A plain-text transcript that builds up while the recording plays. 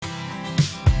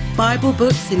Bible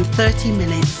books in 30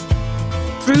 minutes.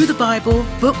 Through the Bible,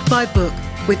 book by book,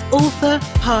 with author,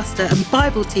 pastor and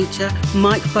Bible teacher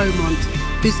Mike Beaumont,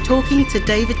 who's talking to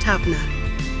David Taverner.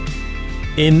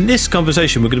 In this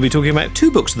conversation, we're going to be talking about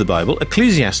two books of the Bible,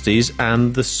 Ecclesiastes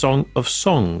and the Song of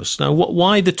Songs. Now,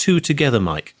 why the two together,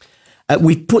 Mike?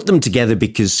 We've put them together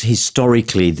because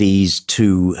historically these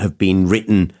two have been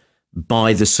written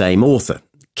by the same author,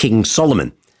 King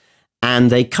Solomon.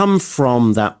 And they come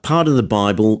from that part of the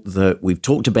Bible that we've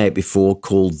talked about before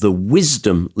called the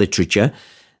wisdom literature.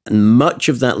 And much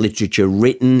of that literature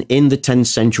written in the 10th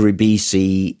century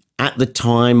BC at the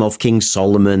time of King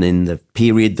Solomon in the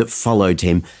period that followed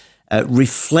him,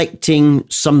 reflecting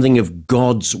something of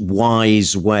God's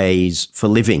wise ways for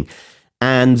living.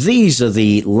 And these are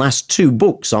the last two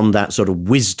books on that sort of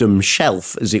wisdom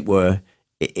shelf, as it were,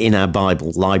 in our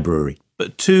Bible library.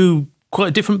 But two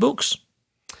quite different books?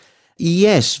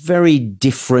 Yes, very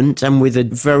different and with a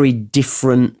very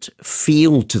different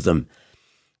feel to them.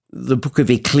 The book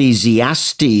of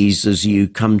Ecclesiastes, as you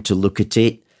come to look at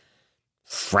it,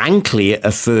 frankly, at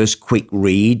a first quick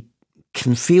read,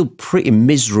 can feel pretty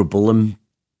miserable and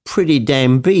pretty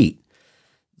downbeat.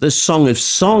 The Song of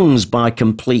Songs, by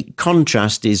complete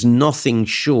contrast, is nothing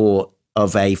short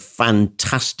of a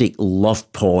fantastic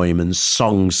love poem and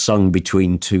song sung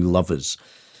between two lovers.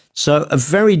 So a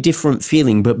very different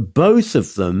feeling, but both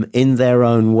of them, in their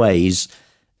own ways,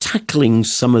 tackling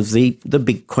some of the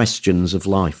big questions of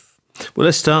life. Well,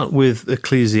 let's start with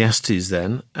Ecclesiastes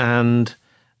then, and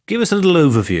give us a little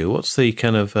overview. What's the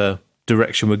kind of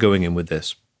direction we're going in with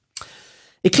this?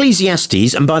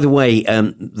 Ecclesiastes, and by the way,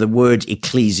 the word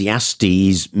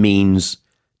Ecclesiastes means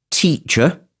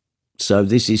teacher. So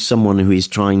this is someone who is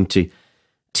trying to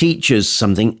teach us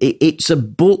something. It's a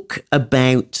book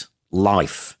about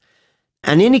life.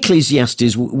 And in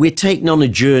Ecclesiastes, we're taken on a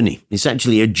journey. It's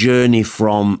actually a journey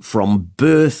from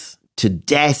birth to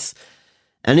death.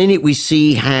 And in it, we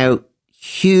see how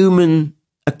human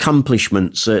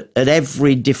accomplishments at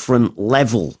every different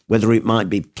level, whether it might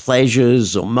be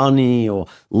pleasures or money or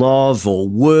love or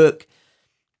work,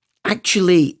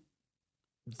 actually,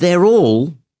 they're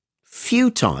all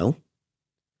futile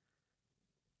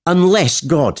unless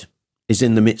God is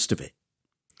in the midst of it.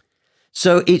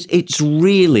 So it's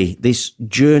really this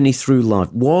journey through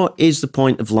life. What is the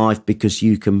point of life? Because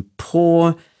you can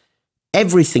pour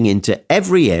everything into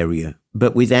every area,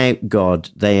 but without God,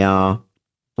 they are,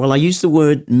 well, I use the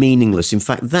word meaningless. In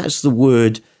fact, that's the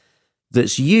word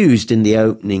that's used in the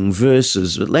opening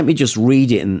verses. But let me just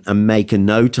read it and make a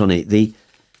note on it. The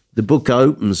book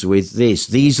opens with this.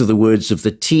 These are the words of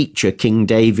the teacher, King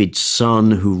David's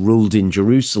son, who ruled in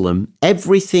Jerusalem.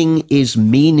 Everything is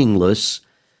meaningless,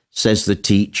 says the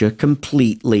teacher,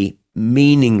 completely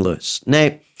meaningless.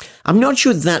 Now, I'm not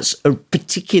sure that's a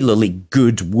particularly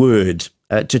good word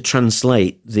to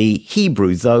translate the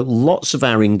Hebrew, though lots of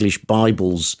our English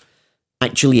Bibles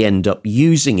actually end up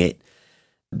using it,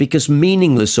 because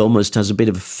meaningless almost has a bit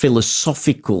of a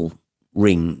philosophical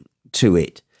ring to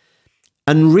it.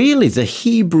 And really, the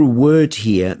Hebrew word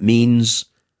here means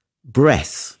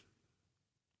breath.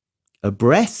 A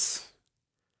breath.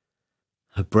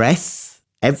 A breath.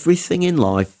 Everything in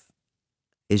life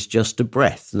is just a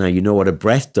breath. Now, you know what a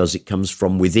breath does. It comes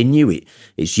from within you.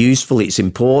 It's useful. It's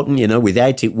important. You know,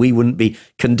 without it, we wouldn't be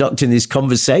conducting this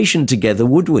conversation together,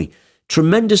 would we?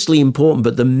 Tremendously important.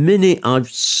 But the minute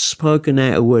I've spoken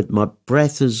out a word, my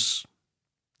breath has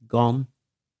gone.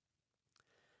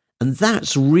 And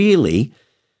that's really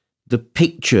the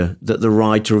picture that the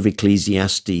writer of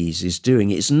Ecclesiastes is doing.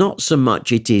 It's not so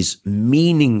much it is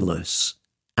meaningless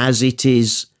as it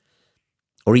is,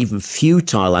 or even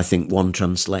futile, I think one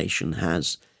translation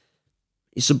has.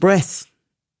 It's a breath.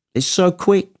 It's so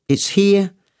quick. It's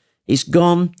here. It's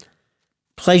gone.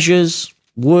 Pleasures,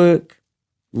 work,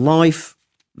 life,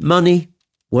 money,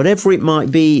 whatever it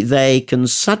might be, they can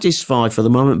satisfy for the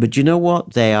moment. But you know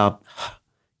what? They are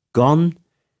gone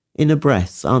in a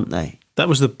breath, aren't they? That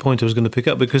was the point I was going to pick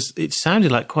up, because it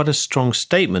sounded like quite a strong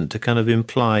statement to kind of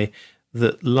imply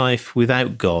that life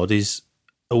without God is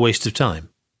a waste of time.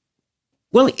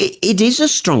 Well, it is a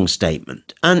strong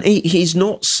statement, and he's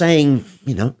not saying,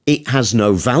 you know, it has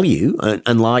no value.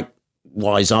 And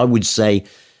likewise, I would say,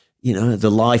 you know, the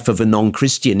life of a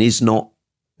non-Christian is not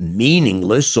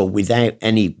meaningless or without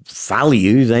any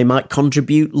value. They might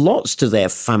contribute lots to their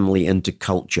family and to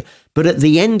culture. But at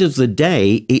the end of the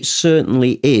day, it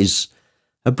certainly is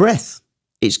a breath.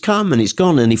 It's come and it's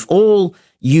gone. And if all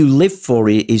you live for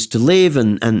is to live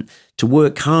and to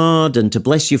work hard and to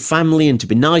bless your family and to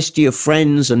be nice to your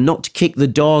friends and not to kick the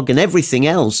dog and everything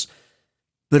else,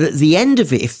 But at the end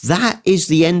of it, if that is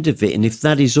the end of it, and if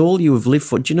that is all you have lived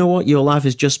for, do you know what? Your life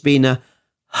has just been a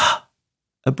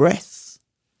breath.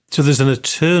 So there's an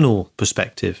eternal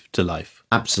perspective to life.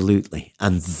 Absolutely.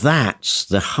 And that's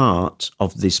the heart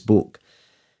of this book.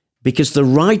 Because the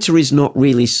writer is not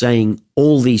really saying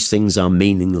all these things are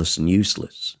meaningless and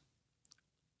useless.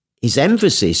 His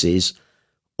emphasis is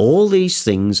all these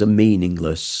things are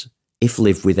meaningless if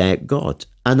lived without God.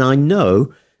 And I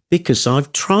know because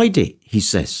I've tried it, he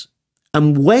says.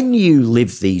 And when you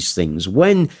live these things,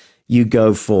 when you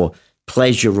go for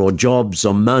pleasure or jobs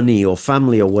or money or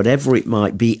family or whatever it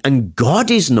might be, and God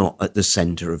is not at the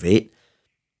center of it,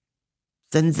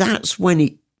 then that's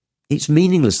when it's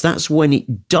meaningless. That's when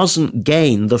it doesn't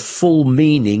gain the full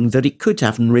meaning that it could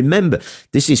have. And remember,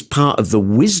 this is part of the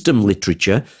wisdom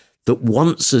literature that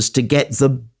wants us to get the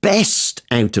best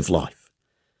out of life.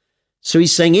 So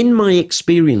he's saying, in my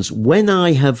experience, when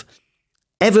I have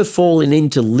ever fallen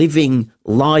into living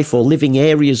life or living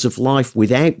areas of life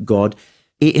without God,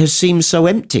 it has seemed so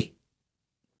empty.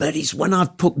 But it's when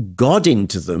I've put God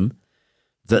into them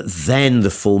that then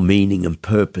the full meaning and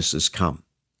purpose has come.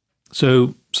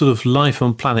 So sort of life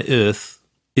on planet Earth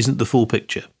isn't the full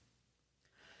picture.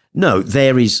 No,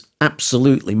 there is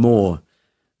absolutely more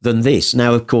than this.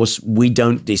 Now, of course, we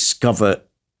don't discover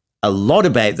a lot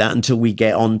about that until we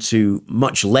get on to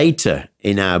much later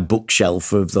in our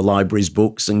bookshelf of the library's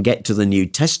books and get to the New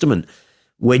Testament,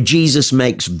 where Jesus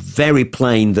makes very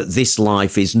plain that this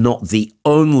life is not the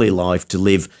only life to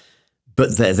live,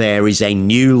 but that there is a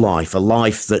new life, a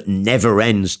life that never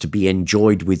ends, to be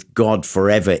enjoyed with God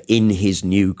forever in his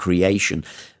new creation.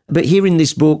 But here in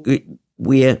this book,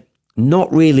 we're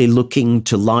not really looking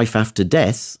to life after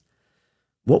death.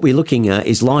 What we're looking at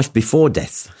is life before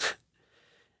death.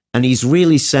 And he's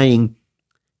really saying,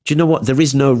 do you know what? There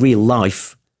is no real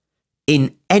life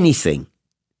in anything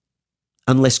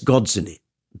unless God's in it.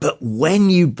 But when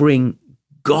you bring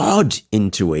God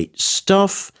into it,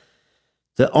 stuff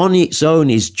that on its own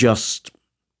is just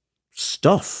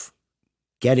stuff,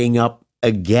 getting up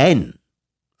again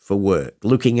for work,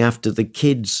 looking after the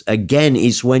kids again,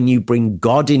 is when you bring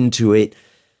God into it,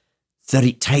 that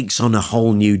it takes on a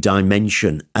whole new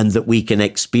dimension and that we can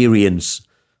experience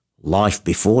life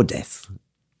before death.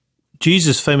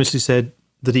 Jesus famously said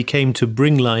that he came to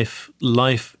bring life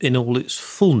in all its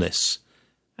fullness.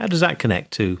 How does that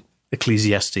connect to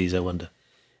Ecclesiastes, I wonder?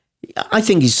 I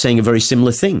think he's saying a very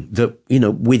similar thing, that,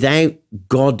 without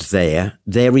God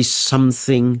there is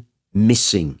something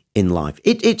missing in life.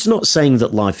 It's not saying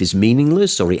that life is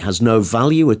meaningless or it has no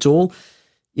value at all.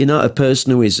 A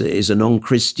person who is a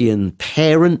non-Christian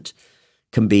parent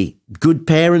can be good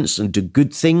parents and do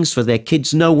good things for their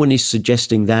kids. No one is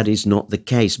suggesting that is not the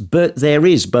case. But there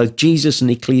is, both Jesus and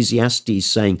Ecclesiastes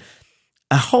saying,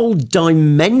 a whole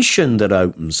dimension that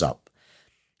opens up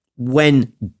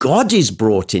when God is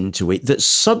brought into it, that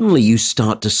suddenly you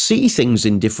start to see things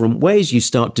in different ways. You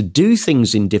start to do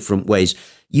things in different ways.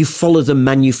 You follow the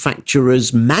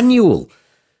manufacturer's manual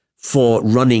for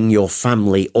running your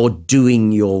family or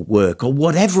doing your work or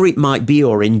whatever it might be,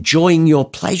 or enjoying your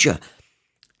pleasure.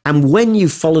 And when you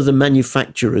follow the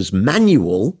manufacturer's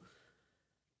manual,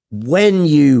 when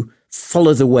you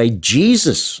follow the way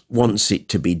Jesus wants it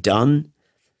to be done,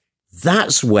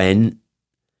 that's when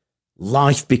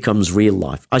life becomes real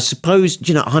life. I suppose,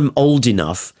 I'm old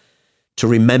enough to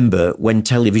remember when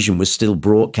television was still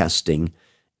broadcasting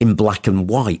in black and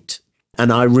white.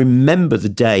 And I remember the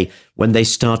day when they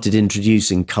started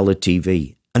introducing colour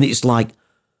TV. And it's like,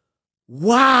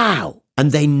 wow!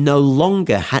 And they no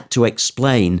longer had to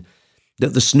explain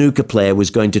that the snooker player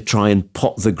was going to try and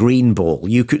pot the green ball.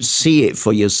 You could see it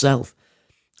for yourself.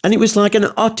 And it was like an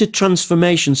utter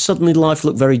transformation. Suddenly life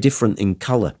looked very different in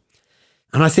colour.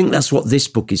 And I think that's what this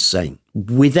book is saying.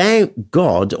 Without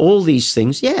God, all these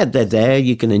things, they're there,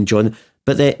 you can enjoy them,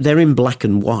 but they're in black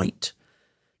and white.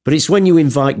 But it's when you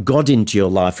invite God into your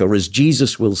life, or as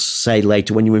Jesus will say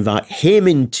later, when you invite him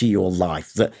into your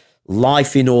life, that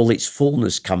life in all its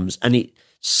fullness comes, and it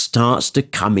starts to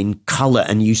come in colour,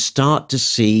 and you start to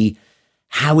see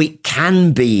how it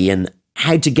can be and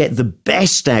how to get the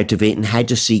best out of it and how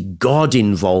to see God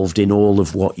involved in all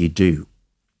of what you do.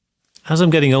 As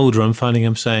I'm getting older, I'm finding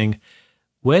I'm saying,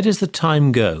 where does the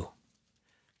time go?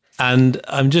 And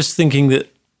I'm just thinking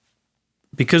that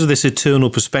because of this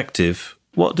eternal perspective,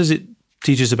 what does it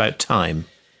teach us about time?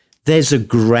 There's a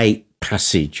great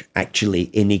passage, actually,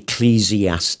 in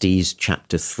Ecclesiastes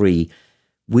chapter 3,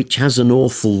 which has an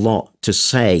awful lot to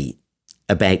say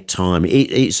about time.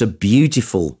 It's a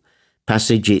beautiful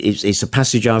passage. It's a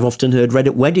passage I've often heard read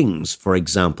at weddings, for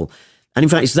example. And in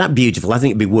fact, it's that beautiful. I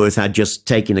think it'd be worth just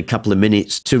taking a couple of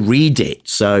minutes to read it.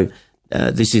 So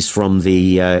this is from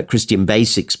the Christian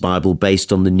Basics Bible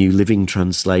based on the New Living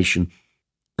Translation.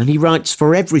 And he writes,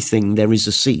 "For everything there is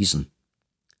a season,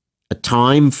 a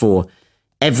time for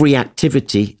every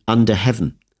activity under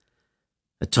heaven,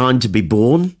 a time to be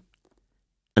born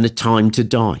and a time to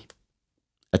die,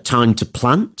 a time to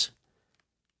plant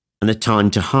and a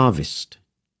time to harvest,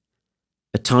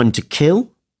 a time to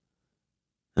kill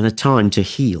and a time to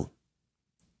heal,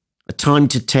 a time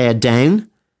to tear down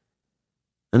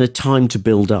and a time to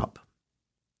build up,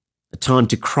 a time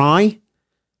to cry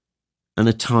and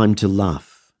a time to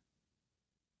laugh,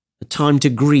 a time to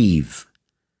grieve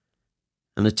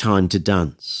and a time to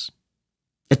dance,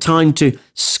 a time to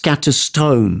scatter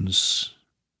stones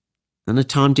and a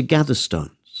time to gather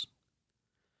stones,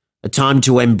 a time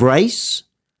to embrace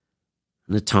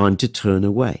and a time to turn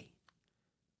away,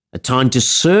 a time to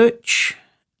search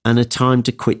and a time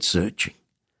to quit searching,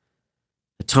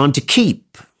 a time to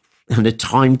keep and a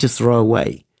time to throw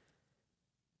away,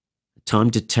 a time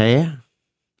to tear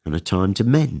and a time to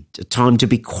mend, a time to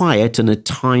be quiet and a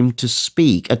time to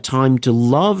speak, a time to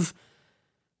love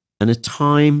and a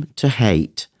time to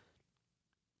hate,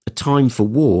 a time for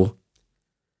war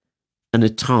and a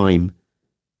time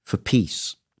for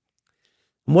peace."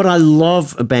 And what I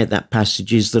love about that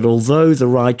passage is that although the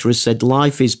writer has said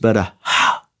life is but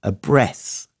a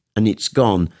breath and it's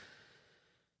gone,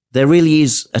 there really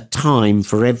is a time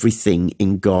for everything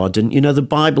in God. And, the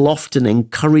Bible often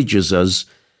encourages us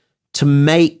to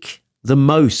make the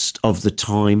most of the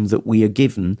time that we are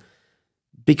given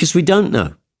because we don't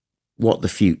know what the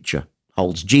future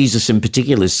holds. Jesus in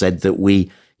particular said that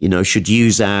we, should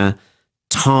use our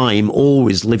time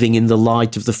always living in the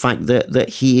light of the fact that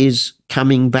he is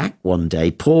coming back one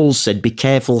day. Paul said, "Be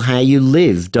careful how you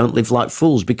live. Don't live like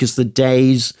fools because the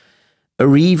days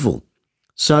are evil."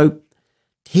 So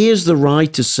here's the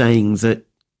writer saying that,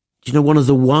 one of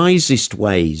the wisest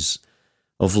ways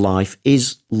of life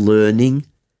is learning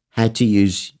how to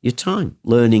use your time,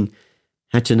 learning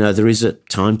how to know there is a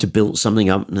time to build something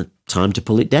up and a time to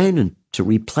pull it down and to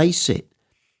replace it.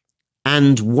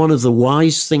 And one of the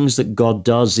wise things that God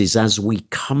does is as we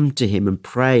come to him and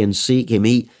pray and seek him,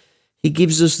 he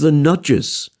gives us the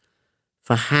nudges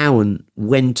for how and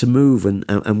when to move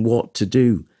and what to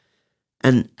do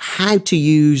and how to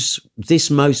use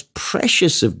this most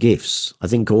precious of gifts. I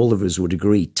think all of us would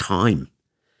agree, time.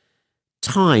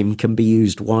 Time can be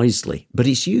used wisely, but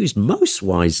it's used most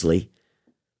wisely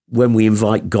when we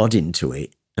invite God into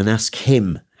it and ask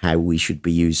him how we should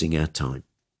be using our time.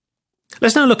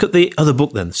 Let's now look at the other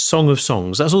book then, Song of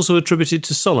Songs. That's also attributed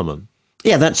to Solomon.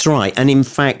 Yeah, that's right. And in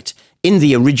fact, in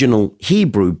the original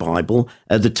Hebrew Bible,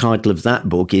 the title of that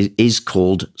book is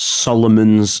called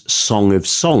Solomon's Song of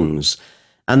Songs.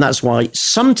 And that's why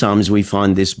sometimes we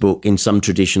find this book in some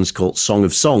traditions called Song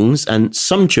of Songs, and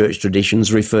some church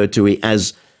traditions refer to it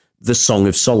as the Song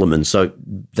of Solomon. So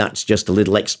that's just a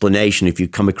little explanation if you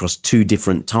come across two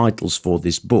different titles for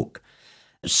this book.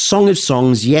 Song of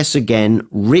Songs, yes, again,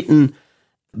 written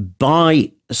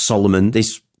by Solomon,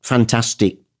 this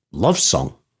fantastic love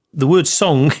song. The word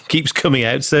song keeps coming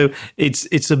out, so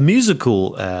it's a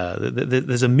musical,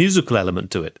 there's a musical element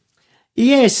to it.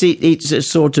 Yes, it's a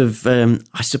sort of,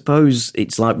 I suppose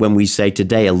it's like when we say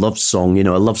today a love song,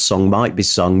 a love song might be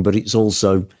sung, but it's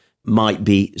also might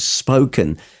be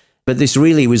spoken. But this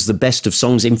really was the best of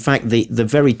songs. In fact, the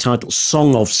very title,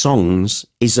 Song of Songs,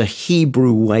 is a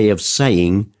Hebrew way of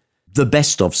saying the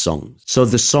best of songs. So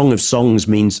the Song of Songs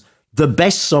means the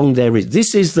best song there is.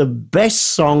 This is the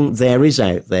best song there is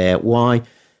out there. Why?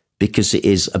 Because it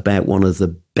is about one of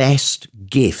the best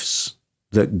gifts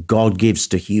that God gives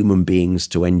to human beings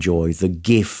to enjoy, the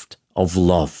gift of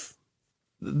love.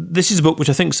 This is a book which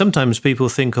I think sometimes people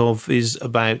think of is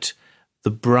about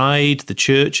the bride, the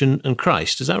church, and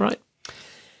Christ. Is that right?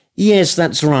 Yes,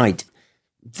 that's right.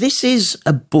 This is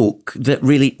a book that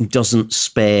really doesn't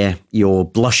spare your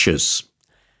blushes.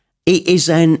 It is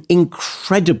an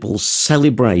incredible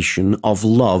celebration of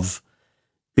love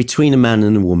between a man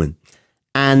and a woman.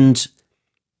 And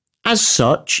as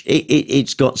such,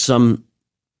 it's got some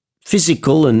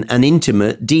physical and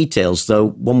intimate details, though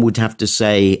one would have to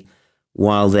say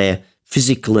while they're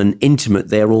physical and intimate,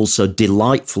 they're also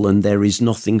delightful, and there is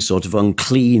nothing sort of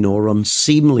unclean or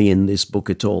unseemly in this book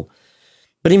at all.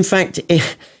 But in fact,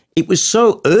 it was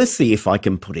so earthy, if I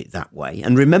can put it that way.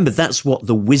 And remember, that's what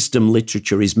the wisdom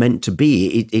literature is meant to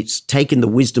be. It's taken the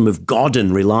wisdom of God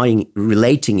and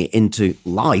relating it into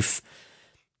life.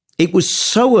 It was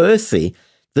so earthy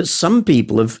that some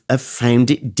people have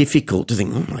found it difficult to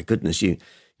think, oh my goodness, you're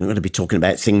not going to be talking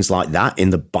about things like that in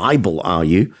the Bible, are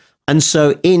you? And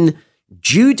so in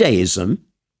Judaism,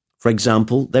 for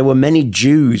example, there were many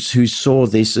Jews who saw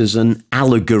this as an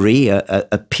allegory,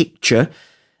 a picture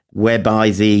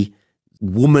whereby the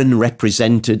woman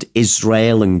represented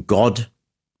Israel and God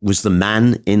was the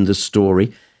man in the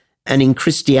story. And in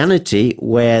Christianity,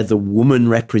 where the woman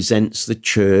represents the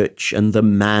church and the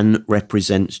man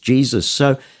represents Jesus.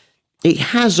 So it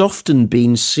has often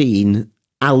been seen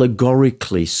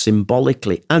allegorically,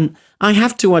 symbolically. And I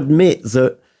have to admit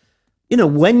that,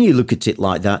 when you look at it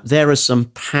like that, there are some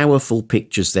powerful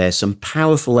pictures there, some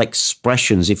powerful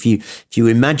expressions. If you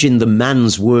imagine the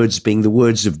man's words being the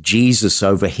words of Jesus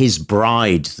over his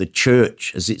bride, the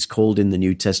church, as it's called in the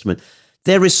New Testament,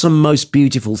 there is some most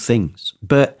beautiful things.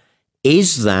 But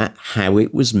is that how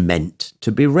it was meant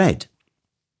to be read?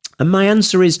 And my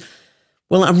answer is,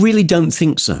 well, I really don't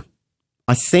think so.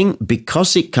 I think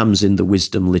because it comes in the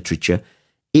wisdom literature,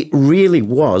 it really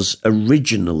was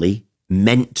originally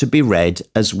meant to be read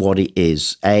as what it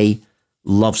is, a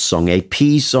love song, a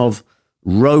piece of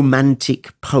romantic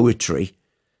poetry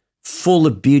full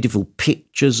of beautiful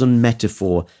pictures and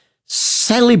metaphor,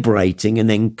 celebrating and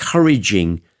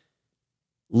encouraging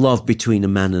love between a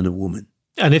man and a woman.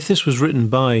 And if this was written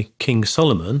by King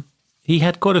Solomon, he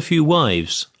had quite a few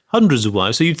wives, hundreds of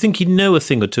wives, so you'd think he'd know a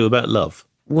thing or two about love.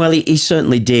 Well, he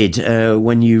certainly did.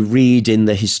 When you read in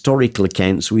the historical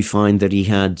accounts, we find that he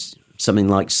had something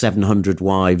like 700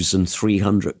 wives and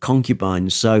 300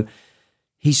 concubines. So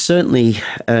he certainly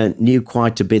knew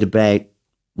quite a bit about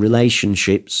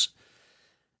relationships.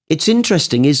 It's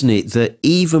interesting, isn't it, that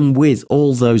even with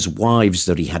all those wives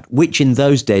that he had, which in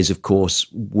those days, of course,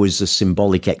 was a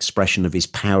symbolic expression of his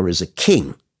power as a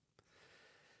king,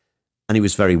 and he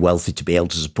was very wealthy to be able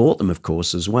to support them, of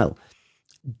course, as well.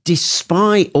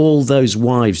 Despite all those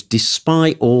wives,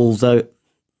 despite all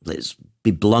let's be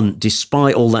blunt,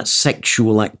 despite all that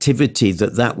sexual activity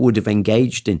that would have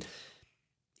engaged in,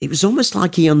 it was almost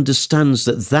like he understands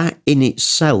that in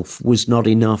itself was not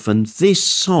enough. And this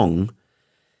song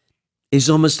is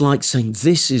almost like saying,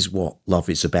 this is what love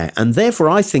is about. And therefore,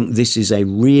 I think this is a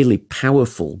really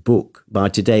powerful book by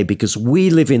today, because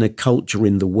we live in a culture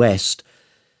in the West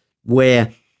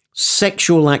where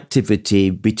sexual activity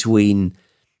between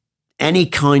any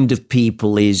kind of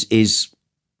people is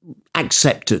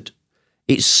accepted.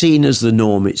 It's seen as the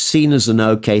norm. It's seen as an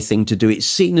okay thing to do. It's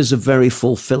seen as a very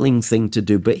fulfilling thing to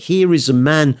do. But here is a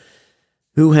man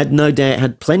who had no doubt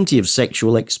had plenty of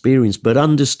sexual experience, but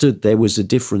understood there was a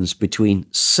difference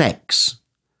between sex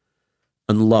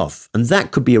and love. And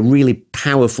that could be a really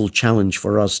powerful challenge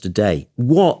for us today.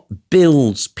 What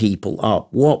builds people up,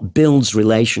 what builds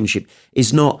relationship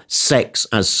is not sex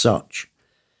as such.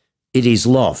 It is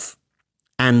love.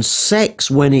 And sex,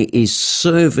 when it is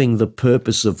serving the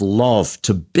purpose of love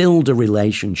to build a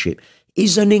relationship,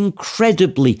 is an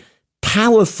incredibly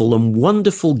powerful and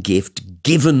wonderful gift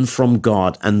given from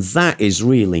God. And that is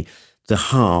really the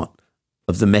heart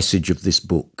of the message of this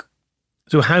book.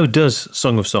 So how does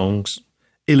Song of Songs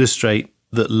illustrate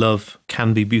that love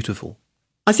can be beautiful?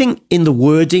 I think in the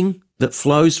wording that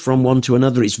flows from one to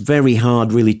another, it's very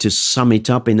hard really to sum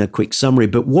it up in a quick summary.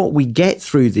 But what we get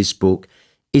through this book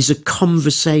is a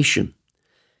conversation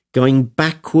going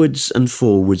backwards and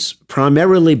forwards,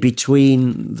 primarily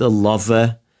between the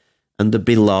lover and the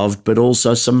beloved, but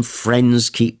also some friends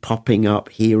keep popping up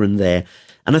here and there.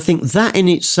 And I think that in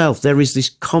itself, there is this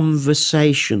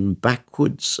conversation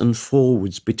backwards and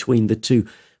forwards between the two,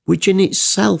 which in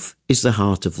itself is the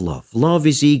heart of love. Love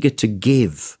is eager to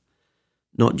give,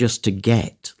 not just to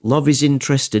get. Love is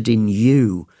interested in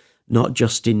you, not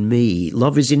just in me.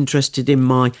 Love is interested in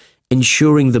my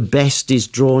ensuring the best is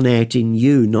drawn out in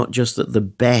you, not just that the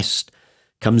best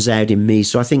comes out in me.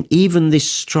 So I think even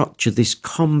this structure, this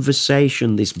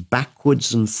conversation, this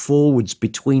backwards and forwards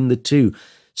between the two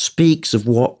speaks of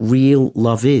what real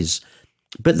love is.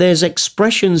 But there's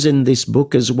expressions in this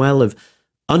book as well of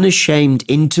unashamed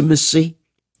intimacy.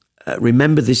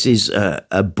 Remember, this is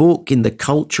a book in the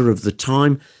culture of the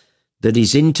time that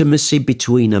is intimacy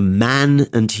between a man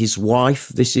and his wife.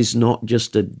 This is not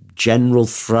just a general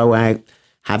throw out,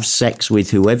 have sex with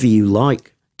whoever you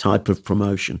like type of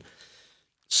promotion.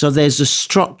 So there's a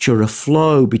structure, a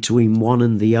flow between one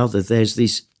and the other. There's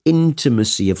this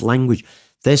intimacy of language.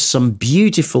 There's some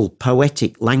beautiful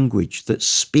poetic language that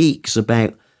speaks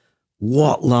about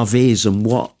what love is and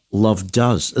what love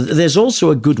does. There's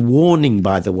also a good warning,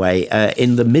 by the way,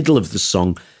 in the middle of the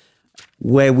song,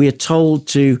 where we're told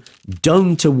to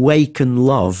don't awaken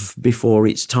love before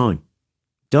it's time.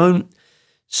 Don't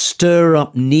stir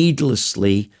up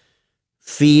needlessly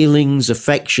feelings,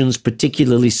 affections,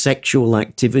 particularly sexual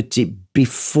activity,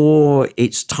 before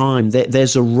it's time.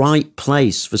 There's a right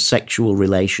place for sexual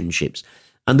relationships.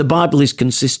 And the Bible is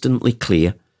consistently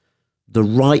clear. The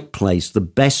right place, the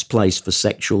best place for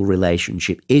sexual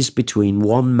relationship is between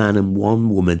one man and one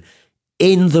woman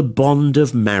in the bond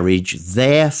of marriage,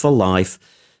 there for life,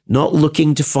 not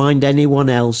looking to find anyone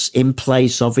else in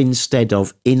place of, instead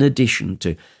of, in addition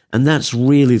to. And that's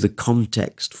really the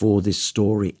context for this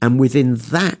story. And within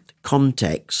that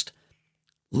context,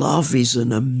 love is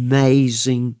an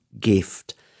amazing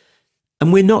gift.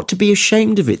 And we're not to be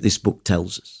ashamed of it, this book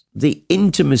tells us. The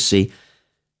intimacy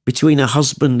between a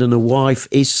husband and a wife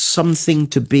is something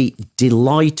to be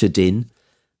delighted in,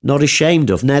 not ashamed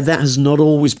of. Now, that has not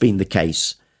always been the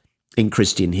case in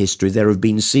Christian history. There have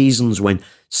been seasons when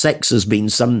sex has been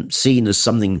seen as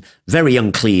something very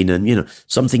unclean and,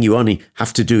 something you only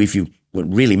have to do if you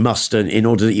really must in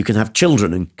order that you can have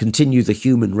children and continue the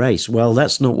human race. Well,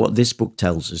 that's not what this book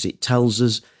tells us. It tells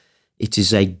us it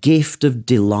is a gift of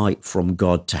delight from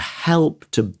God to help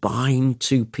to bind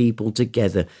two people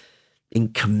together in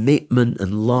commitment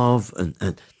and love.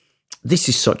 And this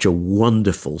is such a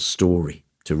wonderful story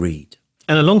to read.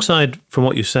 And alongside, from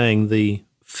what you're saying, the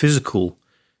physical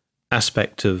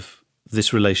aspect of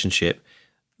this relationship,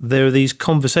 there are these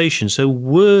conversations. So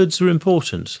words are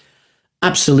important.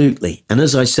 Absolutely. And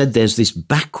as I said, there's this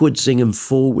backwardsing and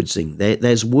forwardsing.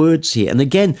 There's words here. And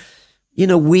again,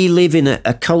 we live in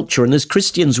a culture, and as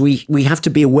Christians, we have to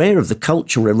be aware of the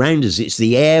culture around us. It's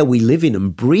the air we live in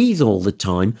and breathe all the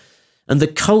time. And the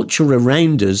culture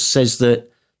around us says that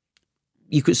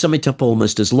you could sum it up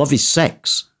almost as love is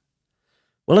sex.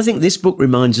 Well, I think this book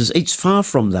reminds us it's far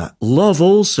from that. Love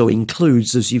also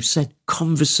includes, as you've said,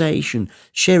 conversation,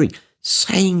 sharing,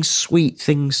 saying sweet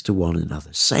things to one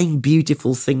another, saying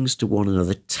beautiful things to one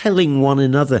another, telling one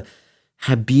another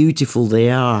how beautiful they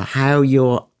are, how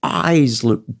your eyes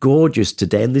look gorgeous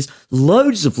today. And there's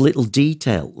loads of little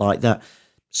detail like that.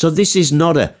 So this is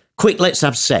not a quick, let's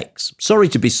have sex. Sorry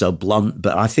to be so blunt,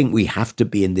 but I think we have to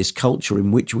be in this culture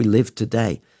in which we live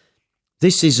today.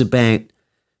 This is about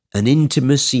an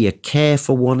intimacy, a care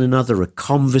for one another, a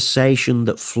conversation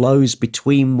that flows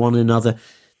between one another,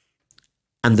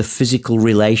 and the physical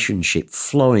relationship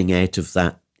flowing out of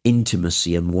that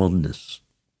intimacy and oneness.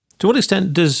 To what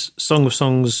extent does Song of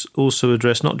Songs also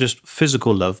address not just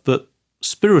physical love, but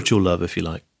spiritual love, if you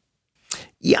like?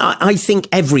 Yeah, I think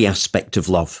every aspect of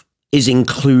love is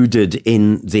included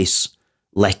in this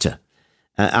letter.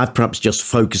 I've perhaps just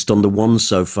focused on the one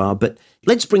so far, but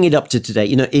let's bring it up to today.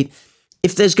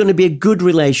 If there's going to be a good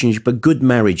relationship, a good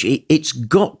marriage, it's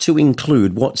got to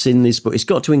include what's in this book. It's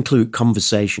got to include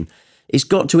conversation. It's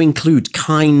got to include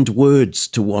kind words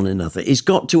to one another. It's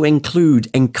got to include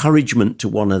encouragement to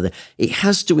one another. It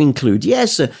has to include,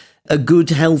 yes, a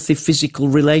good, healthy physical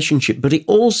relationship, but it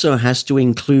also has to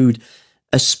include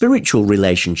a spiritual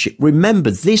relationship.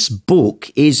 Remember, this book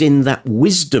is in that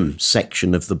wisdom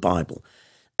section of the Bible.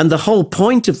 And the whole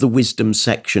point of the wisdom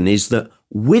section is that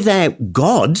without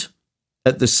God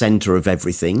at the center of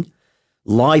everything,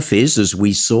 life is, as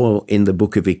we saw in the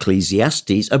book of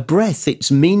Ecclesiastes, a breath. It's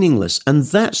meaningless. And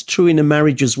that's true in a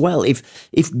marriage as well.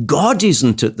 If God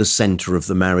isn't at the center of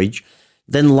the marriage,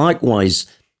 then likewise,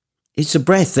 it's a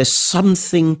breath. There's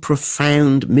something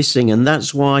profound missing. And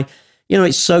that's why,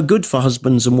 it's so good for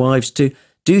husbands and wives to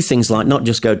do things like not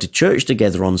just go to church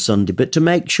together on Sunday, but to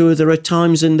make sure there are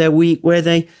times in their week where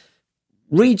they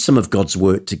read some of God's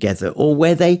word together, or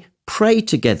where they pray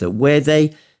together, where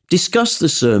they discuss the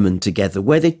sermon together,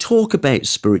 where they talk about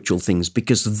spiritual things,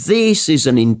 because this is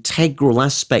an integral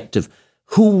aspect of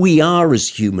who we are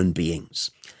as human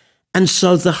beings. And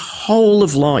so the whole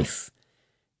of life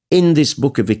in this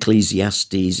book of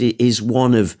Ecclesiastes is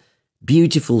one of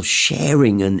beautiful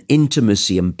sharing and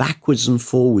intimacy and backwards and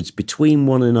forwards between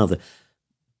one another,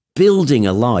 building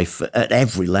a life at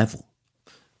every level.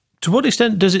 To what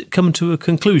extent does it come to a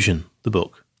conclusion, the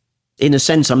book? In a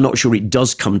sense, I'm not sure it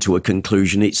does come to a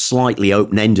conclusion. It's slightly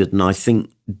open-ended, and I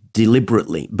think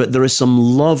deliberately. But there are some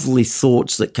lovely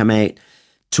thoughts that come out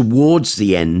towards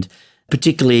the end,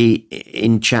 particularly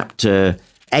in chapter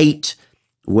 8,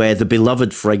 where the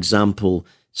beloved, for example,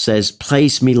 says,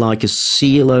 "Place me like a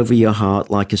seal over your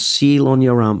heart, like a seal on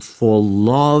your arm, for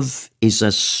love is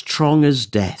as strong as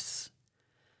death.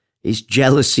 Is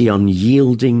jealousy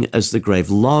unyielding as the grave."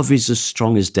 Love is as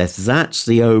strong as death. That's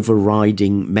the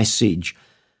overriding message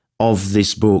of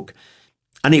this book.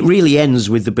 And it really ends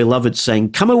with the beloved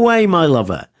saying, "Come away, my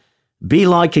lover. Be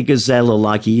like a gazelle or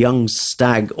like a young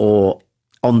stag or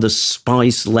on the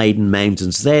spice-laden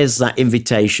mountains." There's that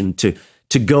invitation to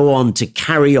go on, to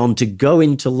carry on, to go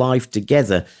into life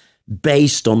together,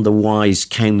 based on the wise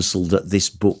counsel that this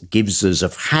book gives us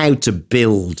of how to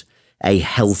build a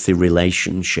healthy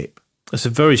relationship. That's a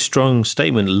very strong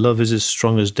statement. Love is as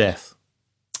strong as death.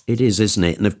 It is, isn't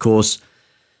it? And of course,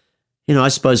 I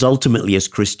suppose ultimately as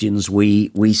Christians,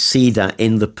 we see that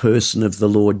in the person of the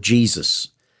Lord Jesus,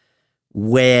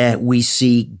 where we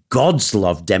see God's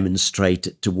love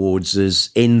demonstrated towards us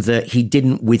in that he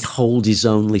didn't withhold his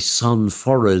only son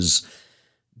for us,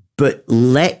 but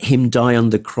let him die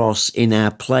on the cross in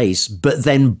our place, but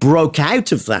then broke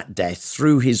out of that death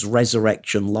through his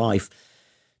resurrection life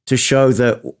to show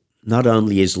that not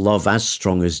only is love as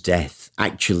strong as death,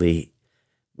 actually,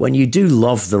 when you do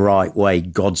love the right way,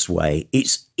 God's way,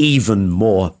 it's even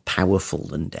more powerful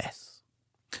than death.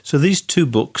 So these two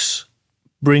books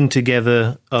bring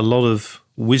together a lot of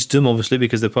wisdom, obviously,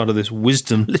 because they're part of this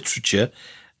wisdom literature.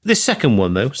 This second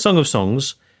one, though, Song of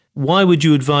Songs, why would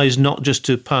you advise not just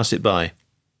to pass it by?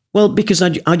 Well, because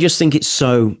I just think it's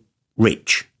so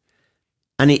rich.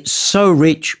 And it's so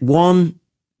rich, one,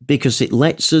 because it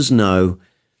lets us know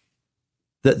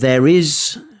that there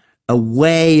is a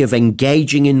way of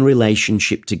engaging in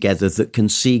relationship together that can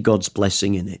see God's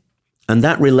blessing in it. And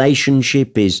that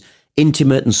relationship is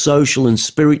intimate and social and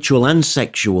spiritual and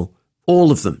sexual,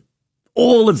 all of them.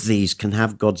 All of these can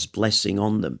have God's blessing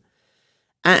on them.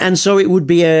 And so it would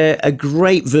be a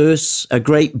great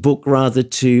book rather,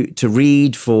 to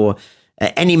read for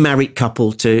any married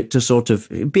couple to sort of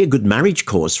be a good marriage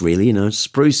course, really,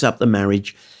 spruce up the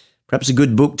marriage. Perhaps a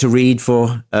good book to read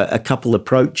for a couple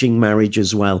approaching marriage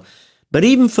as well. But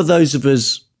even for those of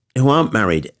us who aren't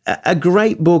married, a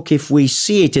great book if we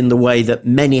see it in the way that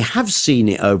many have seen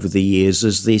it over the years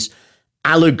as this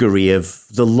allegory of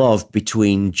the love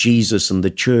between Jesus and the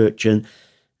church, and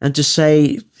to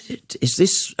say, is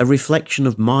this a reflection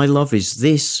of my love?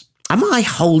 Am I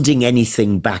holding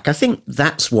anything back? I think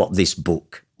that's what this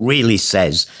book really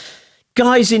says.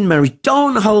 Guys in marriage,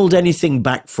 don't hold anything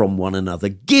back from one another.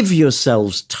 Give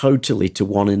yourselves totally to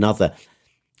one another.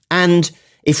 And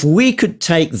if we could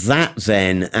take that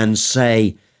then and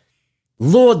say,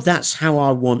 Lord, that's how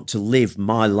I want to live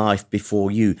my life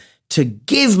before you, to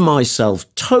give myself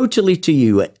totally to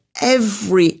you at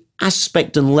every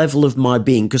aspect and level of my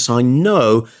being, because I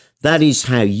know that is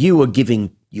how you are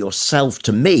giving yourself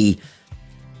to me,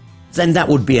 then that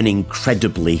would be an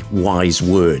incredibly wise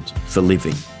word for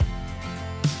living.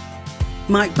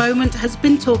 Mike Beaumont has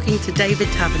been talking to David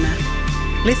Taverner.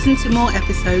 Listen to more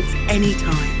episodes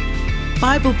anytime.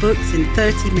 Bible books in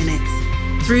 30 minutes.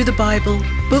 Through the Bible,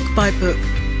 book by book,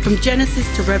 from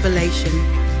Genesis to Revelation.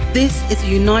 This is a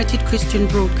United Christian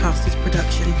Broadcasters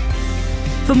production.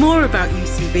 For more about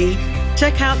UCB,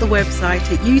 check out the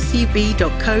website at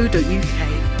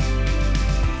ucb.co.uk.